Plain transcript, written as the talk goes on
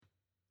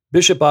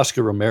Bishop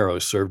Oscar Romero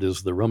served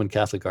as the Roman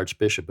Catholic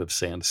Archbishop of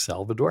San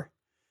Salvador,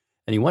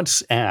 and he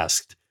once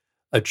asked,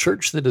 "A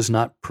church that does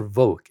not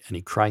provoke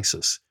any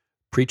crisis,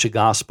 preach a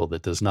gospel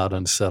that does not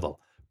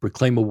unsettle,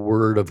 proclaim a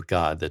word of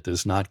God that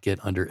does not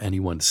get under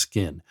anyone's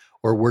skin,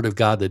 or a word of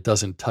God that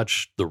doesn't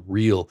touch the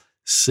real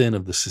sin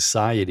of the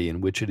society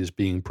in which it is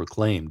being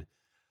proclaimed.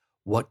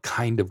 What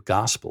kind of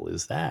gospel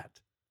is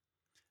that?"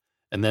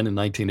 And then in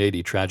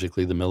 1980,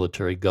 tragically, the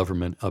military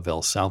government of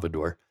El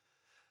Salvador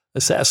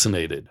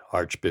assassinated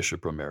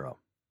Archbishop Romero.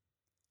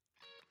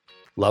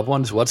 Loved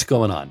ones, what's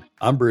going on?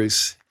 I'm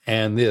Bruce,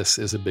 and this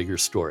is A Bigger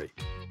Story.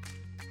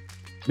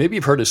 Maybe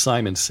you've heard of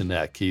Simon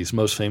Sinek. He's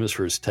most famous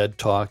for his TED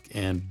Talk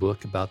and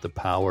book about the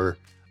power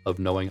of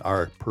knowing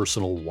our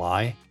personal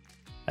why,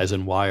 as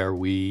in why are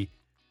we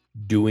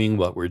doing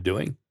what we're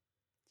doing?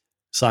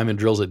 Simon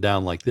drills it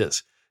down like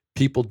this.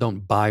 People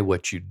don't buy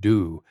what you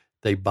do,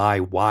 they buy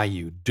why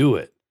you do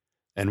it.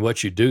 And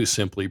what you do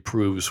simply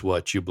proves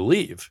what you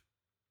believe.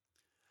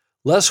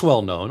 Less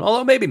well known,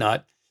 although maybe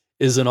not,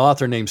 is an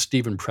author named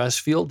Stephen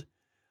Pressfield.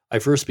 I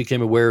first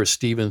became aware of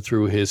Stephen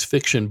through his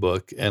fiction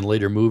book and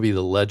later movie,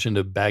 The Legend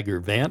of Bagger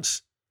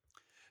Vance.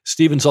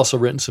 Stephen's also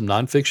written some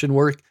nonfiction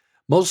work,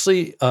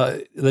 mostly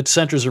that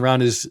centers around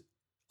his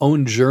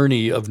own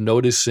journey of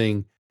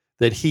noticing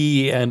that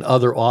he and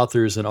other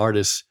authors and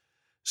artists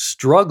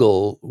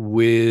struggle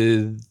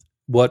with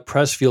what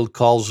Pressfield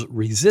calls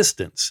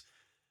resistance,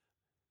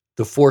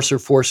 the force or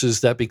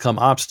forces that become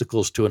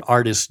obstacles to an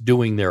artist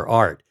doing their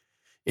art.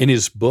 In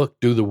his book,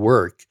 Do the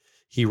Work,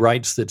 he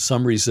writes that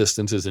some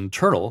resistance is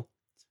internal,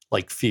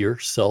 like fear,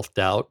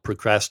 self-doubt,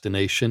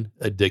 procrastination,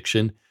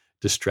 addiction,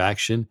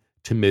 distraction,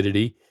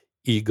 timidity,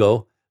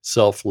 ego,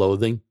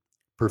 self-loathing,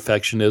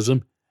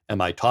 perfectionism. Am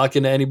I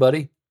talking to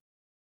anybody?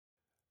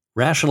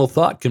 Rational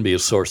thought can be a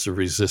source of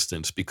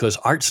resistance because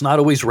art's not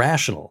always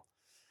rational.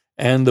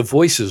 And the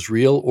voices,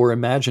 real or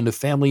imagined, of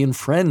family and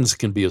friends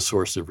can be a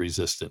source of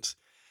resistance.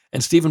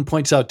 And Stephen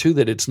points out, too,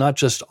 that it's not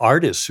just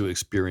artists who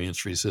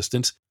experience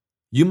resistance.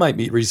 You might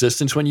meet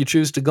resistance when you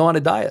choose to go on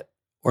a diet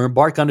or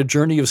embark on a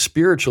journey of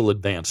spiritual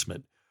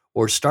advancement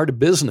or start a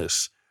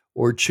business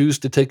or choose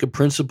to take a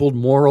principled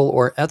moral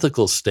or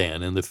ethical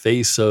stand in the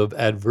face of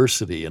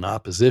adversity and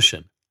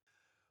opposition.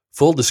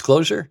 Full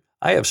disclosure,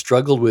 I have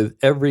struggled with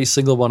every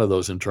single one of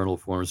those internal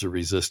forms of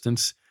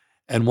resistance.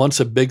 And once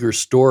A Bigger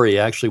Story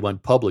actually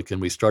went public and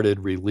we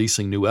started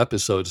releasing new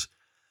episodes,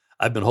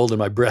 I've been holding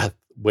my breath,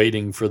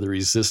 waiting for the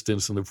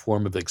resistance in the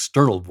form of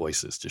external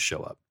voices to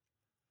show up.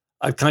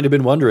 I've kind of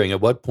been wondering at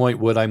what point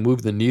would I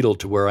move the needle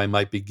to where I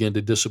might begin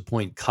to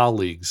disappoint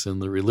colleagues in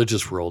the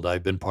religious world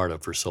I've been part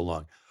of for so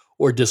long,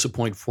 or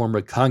disappoint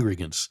former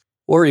congregants,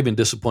 or even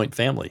disappoint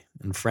family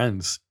and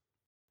friends.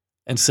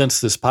 And since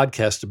this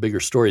podcast, A Bigger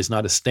Story, is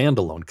not a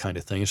standalone kind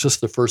of thing, it's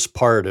just the first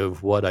part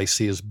of what I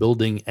see as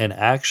building an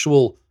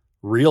actual,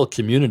 real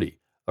community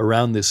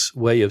around this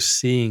way of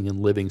seeing and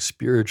living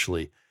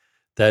spiritually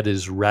that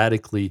is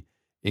radically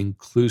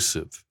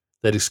inclusive,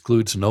 that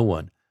excludes no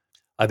one.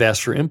 I've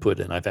asked for input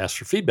and I've asked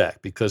for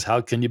feedback because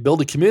how can you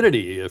build a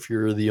community if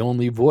you're the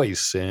only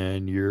voice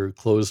and you're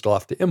closed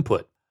off to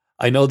input?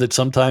 I know that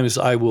sometimes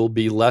I will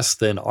be less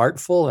than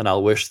artful and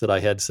I'll wish that I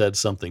had said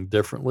something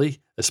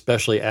differently,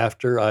 especially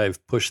after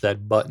I've pushed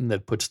that button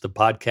that puts the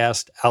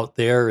podcast out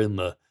there in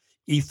the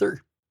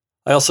ether.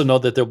 I also know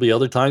that there'll be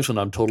other times when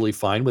I'm totally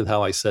fine with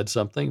how I said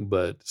something,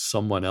 but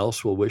someone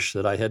else will wish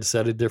that I had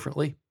said it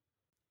differently.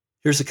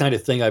 Here's the kind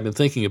of thing I've been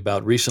thinking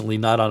about recently,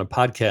 not on a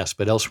podcast,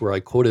 but elsewhere.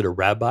 I quoted a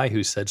rabbi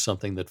who said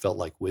something that felt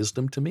like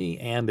wisdom to me,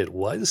 and it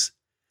was.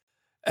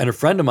 And a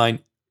friend of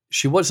mine,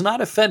 she was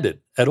not offended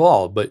at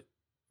all, but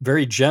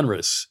very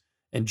generous,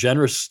 and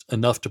generous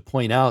enough to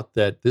point out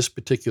that this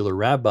particular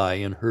rabbi,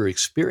 in her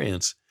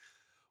experience,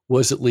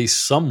 was at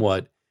least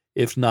somewhat,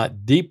 if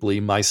not deeply,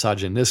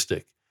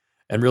 misogynistic.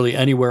 And really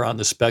anywhere on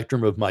the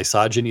spectrum of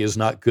misogyny is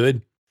not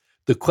good.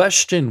 The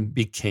question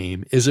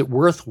became, is it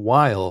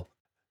worthwhile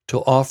to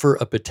offer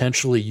a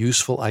potentially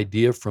useful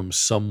idea from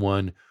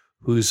someone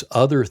whose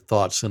other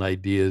thoughts and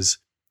ideas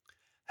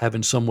have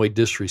in some way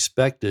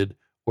disrespected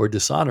or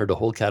dishonored a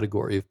whole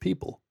category of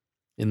people?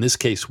 In this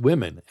case,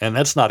 women. And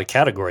that's not a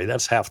category,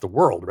 that's half the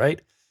world,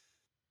 right?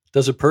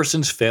 Does a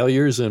person's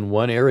failures in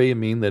one area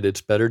mean that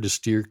it's better to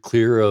steer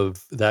clear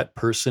of that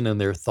person and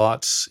their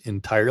thoughts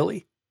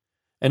entirely?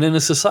 And in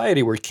a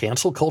society where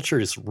cancel culture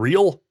is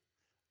real,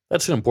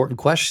 that's an important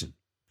question.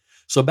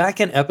 So back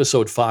in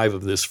episode 5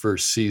 of this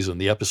first season,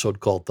 the episode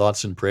called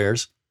Thoughts and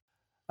Prayers,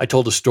 I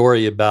told a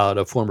story about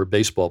a former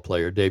baseball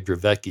player, Dave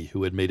Dravecky,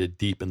 who had made a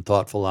deep and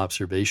thoughtful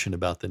observation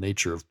about the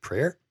nature of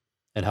prayer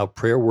and how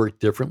prayer worked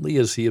differently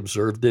as he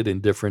observed it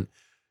in different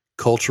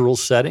cultural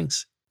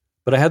settings.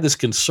 But I had this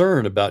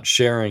concern about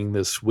sharing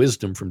this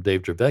wisdom from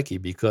Dave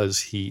Dravecky because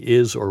he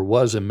is or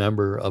was a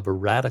member of a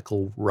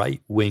radical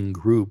right-wing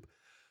group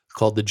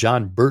called the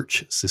John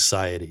Birch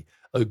Society,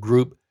 a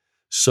group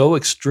so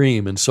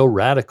extreme and so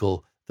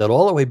radical that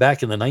all the way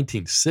back in the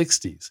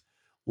 1960s,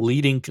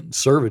 leading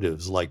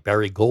conservatives like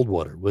Barry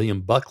Goldwater,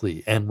 William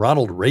Buckley, and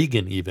Ronald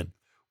Reagan even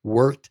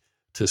worked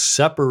to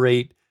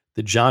separate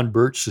the John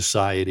Birch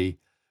Society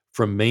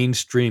from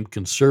mainstream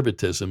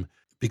conservatism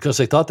because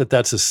they thought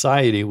that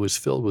society was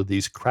filled with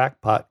these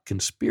crackpot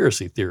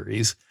conspiracy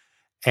theories.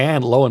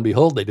 And lo and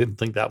behold, they didn't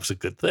think that was a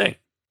good thing.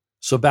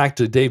 So back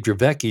to Dave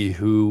Dravecki,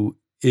 who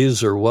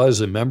is or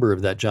was a member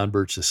of that John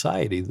Birch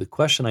Society, the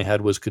question I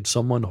had was, could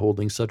someone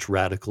holding such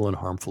radical and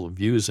harmful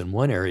views in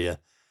one area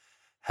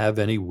have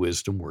any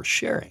wisdom worth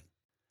sharing?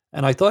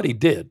 And I thought he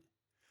did.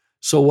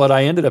 So what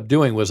I ended up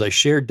doing was I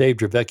shared Dave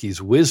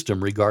Dravecki's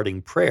wisdom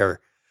regarding prayer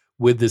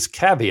with this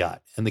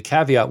caveat. And the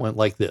caveat went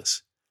like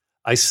this.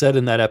 I said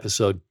in that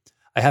episode,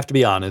 I have to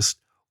be honest,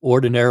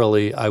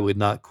 ordinarily I would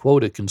not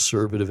quote a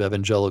conservative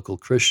evangelical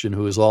Christian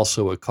who is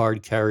also a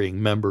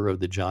card-carrying member of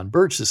the John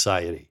Birch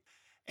Society.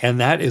 And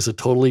that is a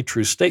totally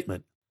true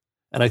statement.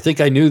 And I think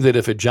I knew that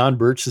if a John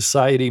Birch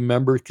Society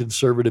member,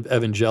 conservative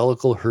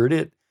evangelical, heard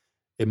it,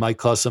 it might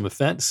cause some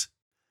offense.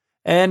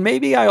 And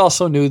maybe I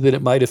also knew that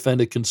it might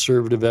offend a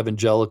conservative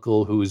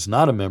evangelical who is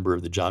not a member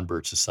of the John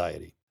Birch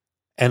Society.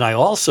 And I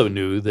also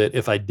knew that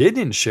if I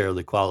didn't share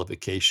the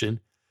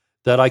qualification,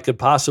 that I could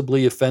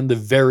possibly offend the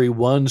very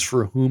ones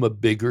for whom a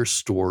bigger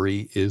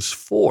story is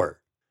for,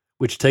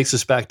 which takes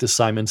us back to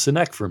Simon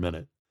Sinek for a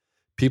minute.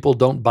 People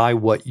don't buy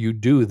what you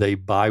do, they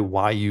buy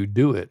why you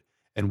do it.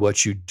 And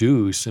what you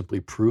do simply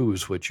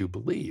proves what you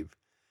believe.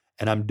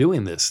 And I'm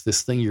doing this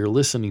thing you're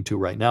listening to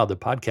right now, the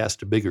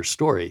podcast, A Bigger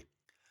Story.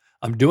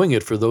 I'm doing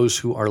it for those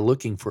who are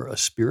looking for a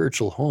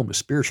spiritual home, a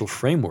spiritual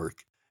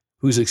framework,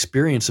 whose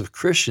experience of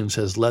Christians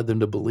has led them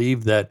to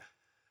believe that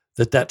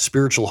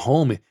spiritual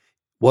home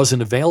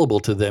wasn't available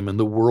to them in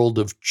the world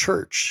of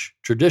church,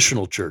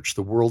 traditional church,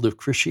 the world of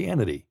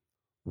Christianity.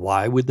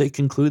 Why would they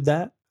conclude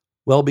that?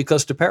 Well,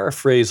 because to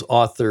paraphrase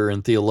author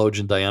and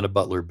theologian Diana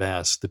Butler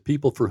Bass, the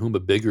people for whom A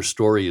Bigger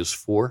Story is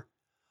for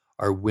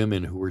are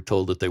women who were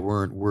told that they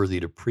weren't worthy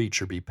to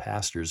preach or be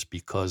pastors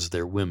because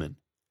they're women.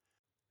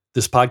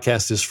 This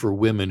podcast is for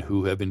women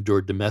who have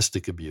endured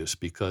domestic abuse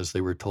because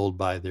they were told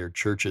by their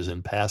churches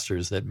and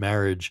pastors that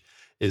marriage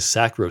is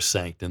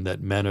sacrosanct and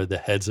that men are the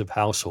heads of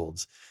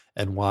households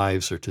and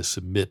wives are to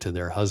submit to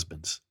their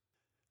husbands.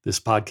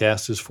 This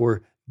podcast is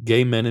for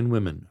gay men and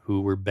women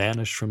who were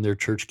banished from their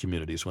church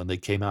communities when they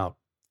came out.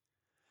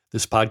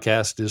 This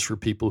podcast is for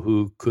people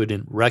who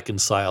couldn't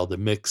reconcile the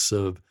mix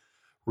of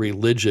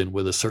religion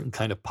with a certain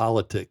kind of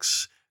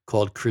politics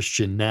called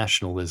Christian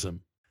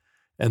nationalism.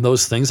 And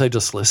those things I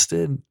just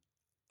listed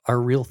are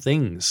real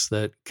things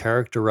that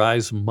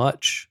characterize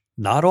much,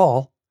 not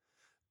all,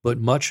 but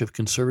much of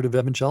conservative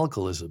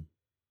evangelicalism.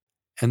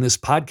 And this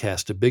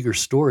podcast, A Bigger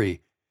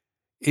Story,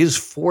 is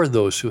for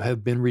those who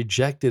have been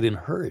rejected and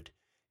hurt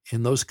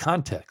in those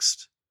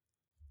contexts.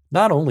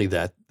 Not only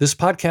that, this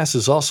podcast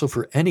is also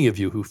for any of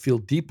you who feel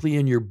deeply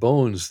in your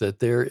bones that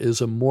there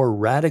is a more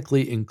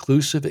radically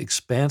inclusive,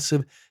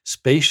 expansive,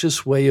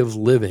 spacious way of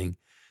living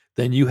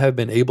than you have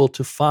been able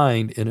to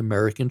find in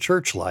American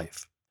church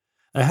life.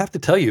 And I have to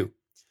tell you,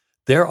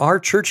 there are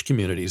church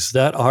communities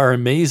that are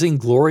amazing,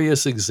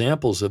 glorious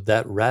examples of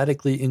that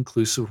radically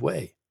inclusive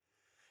way.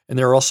 And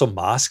there are also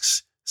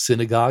mosques,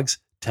 synagogues,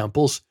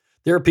 temples.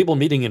 There are people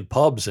meeting in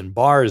pubs and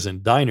bars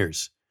and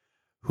diners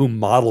who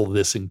model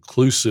this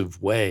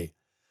inclusive way.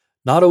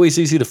 Not always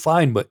easy to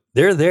find, but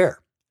they're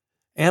there.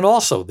 And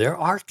also, there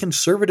are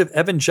conservative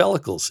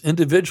evangelicals,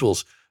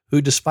 individuals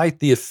who, despite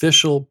the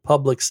official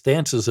public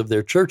stances of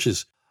their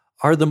churches,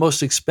 are the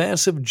most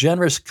expansive,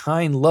 generous,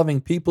 kind,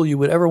 loving people you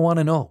would ever want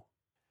to know.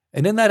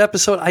 And in that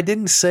episode, I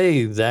didn't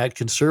say that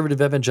conservative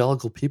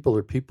evangelical people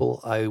are people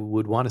I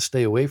would want to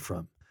stay away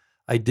from.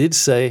 I did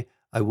say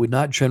I would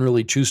not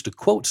generally choose to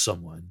quote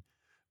someone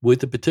with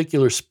the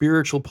particular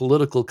spiritual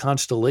political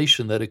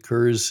constellation that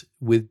occurs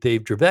with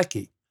Dave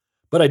Dravecki.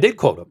 But I did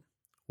quote him.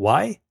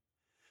 Why?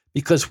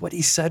 Because what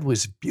he said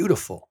was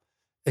beautiful,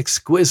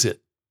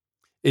 exquisite.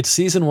 It's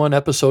season 1,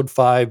 episode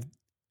 5,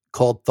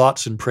 called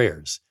Thoughts and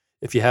Prayers,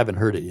 if you haven't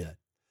heard it yet.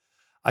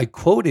 I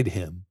quoted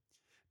him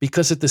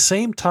because at the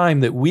same time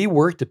that we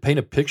work to paint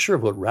a picture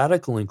of what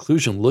radical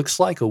inclusion looks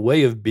like, a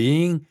way of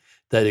being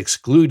that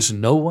excludes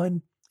no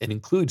one and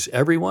includes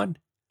everyone,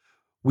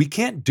 we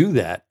can't do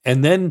that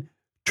and then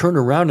turn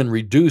around and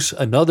reduce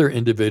another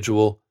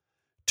individual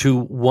to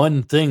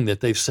one thing that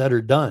they've said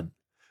or done.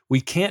 We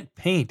can't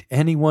paint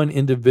any one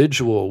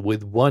individual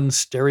with one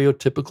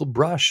stereotypical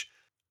brush.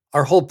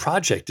 Our whole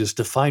project is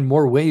to find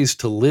more ways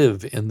to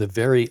live in the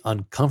very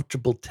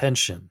uncomfortable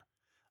tension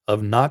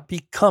of not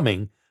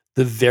becoming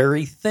the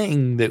very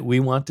thing that we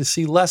want to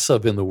see less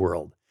of in the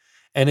world.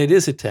 And it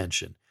is a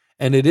tension,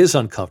 and it is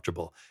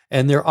uncomfortable,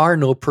 and there are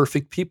no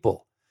perfect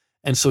people.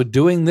 And so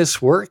doing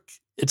this work,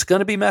 it's going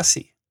to be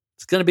messy.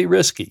 It's going to be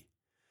risky.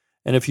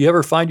 And if you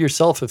ever find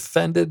yourself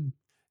offended,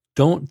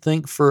 don't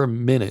think for a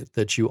minute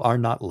that you are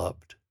not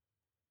loved.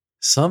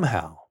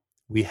 Somehow,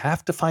 we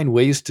have to find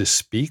ways to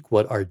speak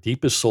what our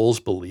deepest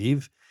souls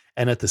believe,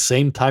 and at the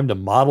same time to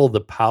model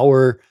the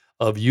power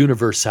of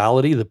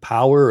universality, the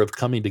power of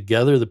coming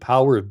together, the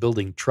power of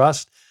building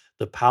trust,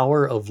 the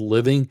power of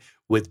living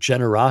with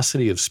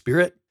generosity of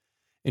spirit.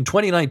 In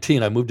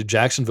 2019, I moved to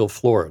Jacksonville,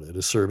 Florida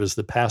to serve as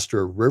the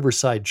pastor of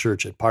Riverside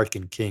Church at Park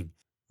and King.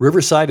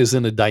 Riverside is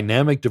in a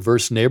dynamic,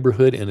 diverse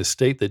neighborhood in a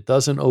state that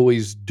doesn't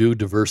always do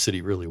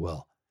diversity really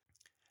well.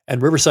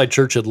 And Riverside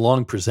Church had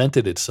long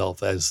presented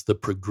itself as the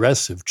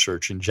progressive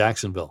church in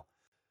Jacksonville.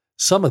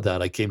 Some of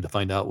that, I came to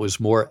find out, was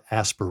more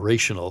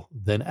aspirational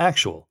than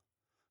actual.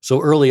 So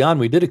early on,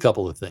 we did a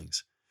couple of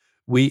things.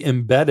 We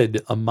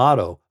embedded a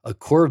motto, a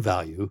core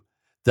value,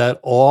 that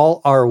all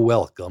are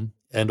welcome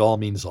and all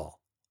means all.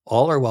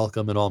 All are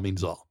welcome and all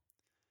means all.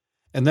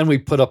 And then we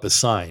put up a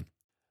sign.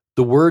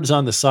 The words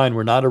on the sign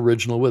were not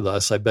original with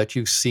us. I bet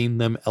you've seen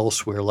them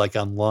elsewhere, like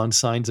on lawn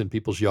signs in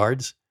people's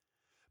yards.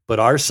 But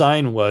our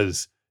sign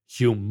was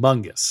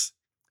humongous.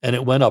 And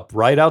it went up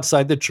right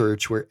outside the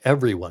church where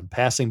everyone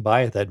passing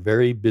by at that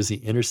very busy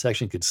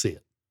intersection could see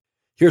it.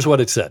 Here's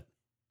what it said.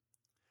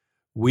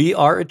 We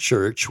are a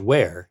church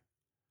where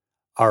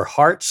our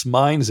hearts,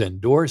 minds,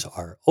 and doors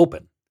are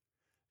open.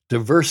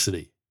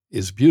 Diversity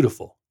is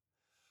beautiful.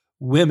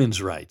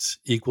 Women's rights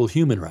equal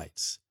human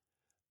rights.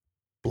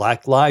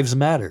 Black lives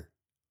matter.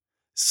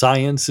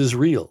 Science is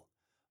real.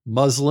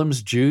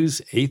 Muslims,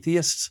 Jews,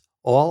 atheists,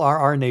 all are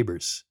our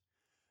neighbors.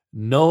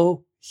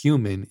 No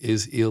human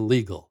is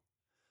illegal.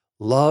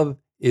 Love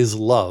is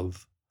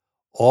love.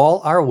 All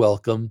are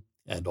welcome,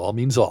 and all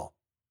means all.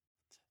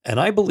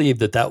 And I believe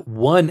that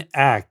one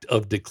act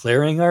of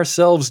declaring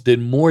ourselves did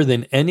more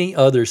than any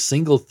other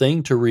single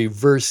thing to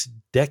reverse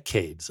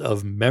decades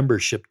of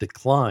membership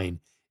decline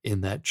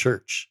in that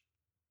church.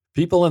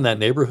 People in that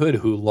neighborhood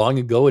who long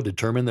ago had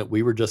determined that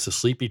we were just a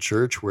sleepy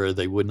church where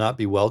they would not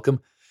be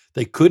welcome,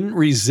 they couldn't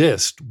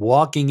resist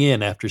walking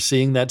in after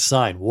seeing that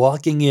sign,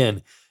 walking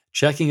in,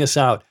 checking us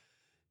out,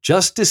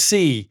 just to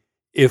see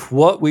if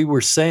what we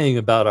were saying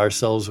about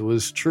ourselves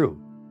was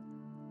true.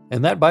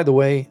 And that, by the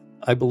way,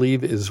 I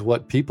believe is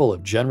what people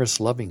of generous,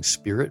 loving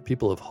spirit,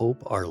 people of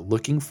hope, are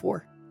looking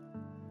for.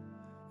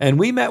 And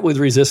we met with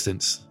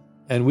resistance,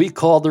 and we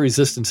called the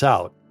resistance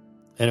out,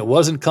 and it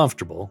wasn't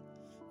comfortable.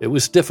 It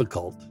was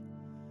difficult.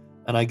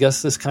 And I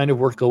guess this kind of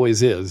work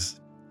always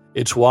is.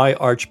 It's why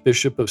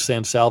Archbishop of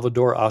San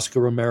Salvador,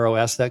 Oscar Romero,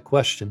 asked that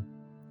question.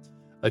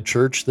 A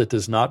church that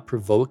does not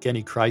provoke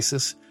any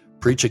crisis,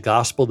 preach a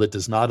gospel that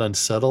does not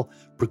unsettle,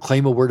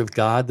 proclaim a word of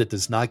God that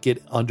does not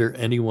get under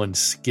anyone's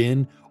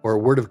skin, or a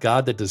word of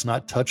God that does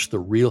not touch the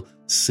real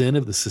sin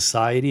of the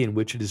society in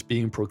which it is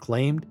being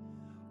proclaimed?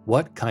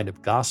 What kind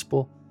of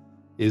gospel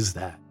is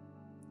that?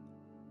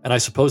 And I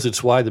suppose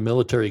it's why the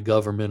military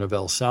government of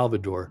El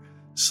Salvador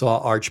saw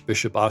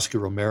Archbishop Oscar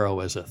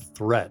Romero as a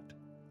threat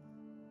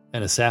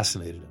and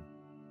assassinated him.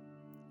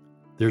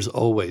 There's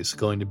always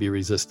going to be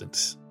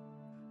resistance.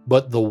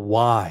 But the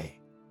why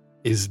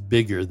is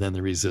bigger than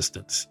the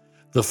resistance.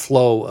 The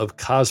flow of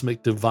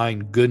cosmic divine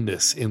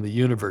goodness in the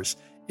universe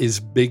is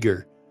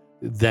bigger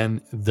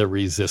than the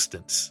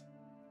resistance.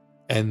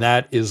 And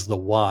that is the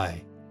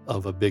why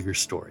of a bigger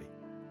story.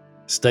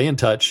 Stay in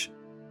touch.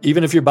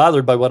 Even if you're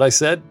bothered by what I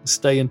said,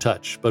 stay in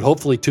touch. But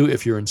hopefully, too,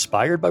 if you're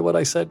inspired by what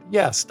I said,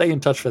 stay in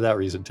touch for that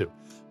reason, too.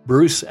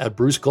 Bruce at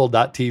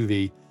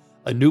brucecole.tv.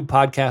 A new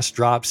podcast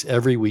drops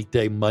every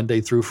weekday,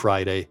 Monday through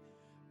Friday.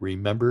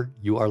 Remember,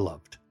 you are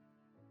loved.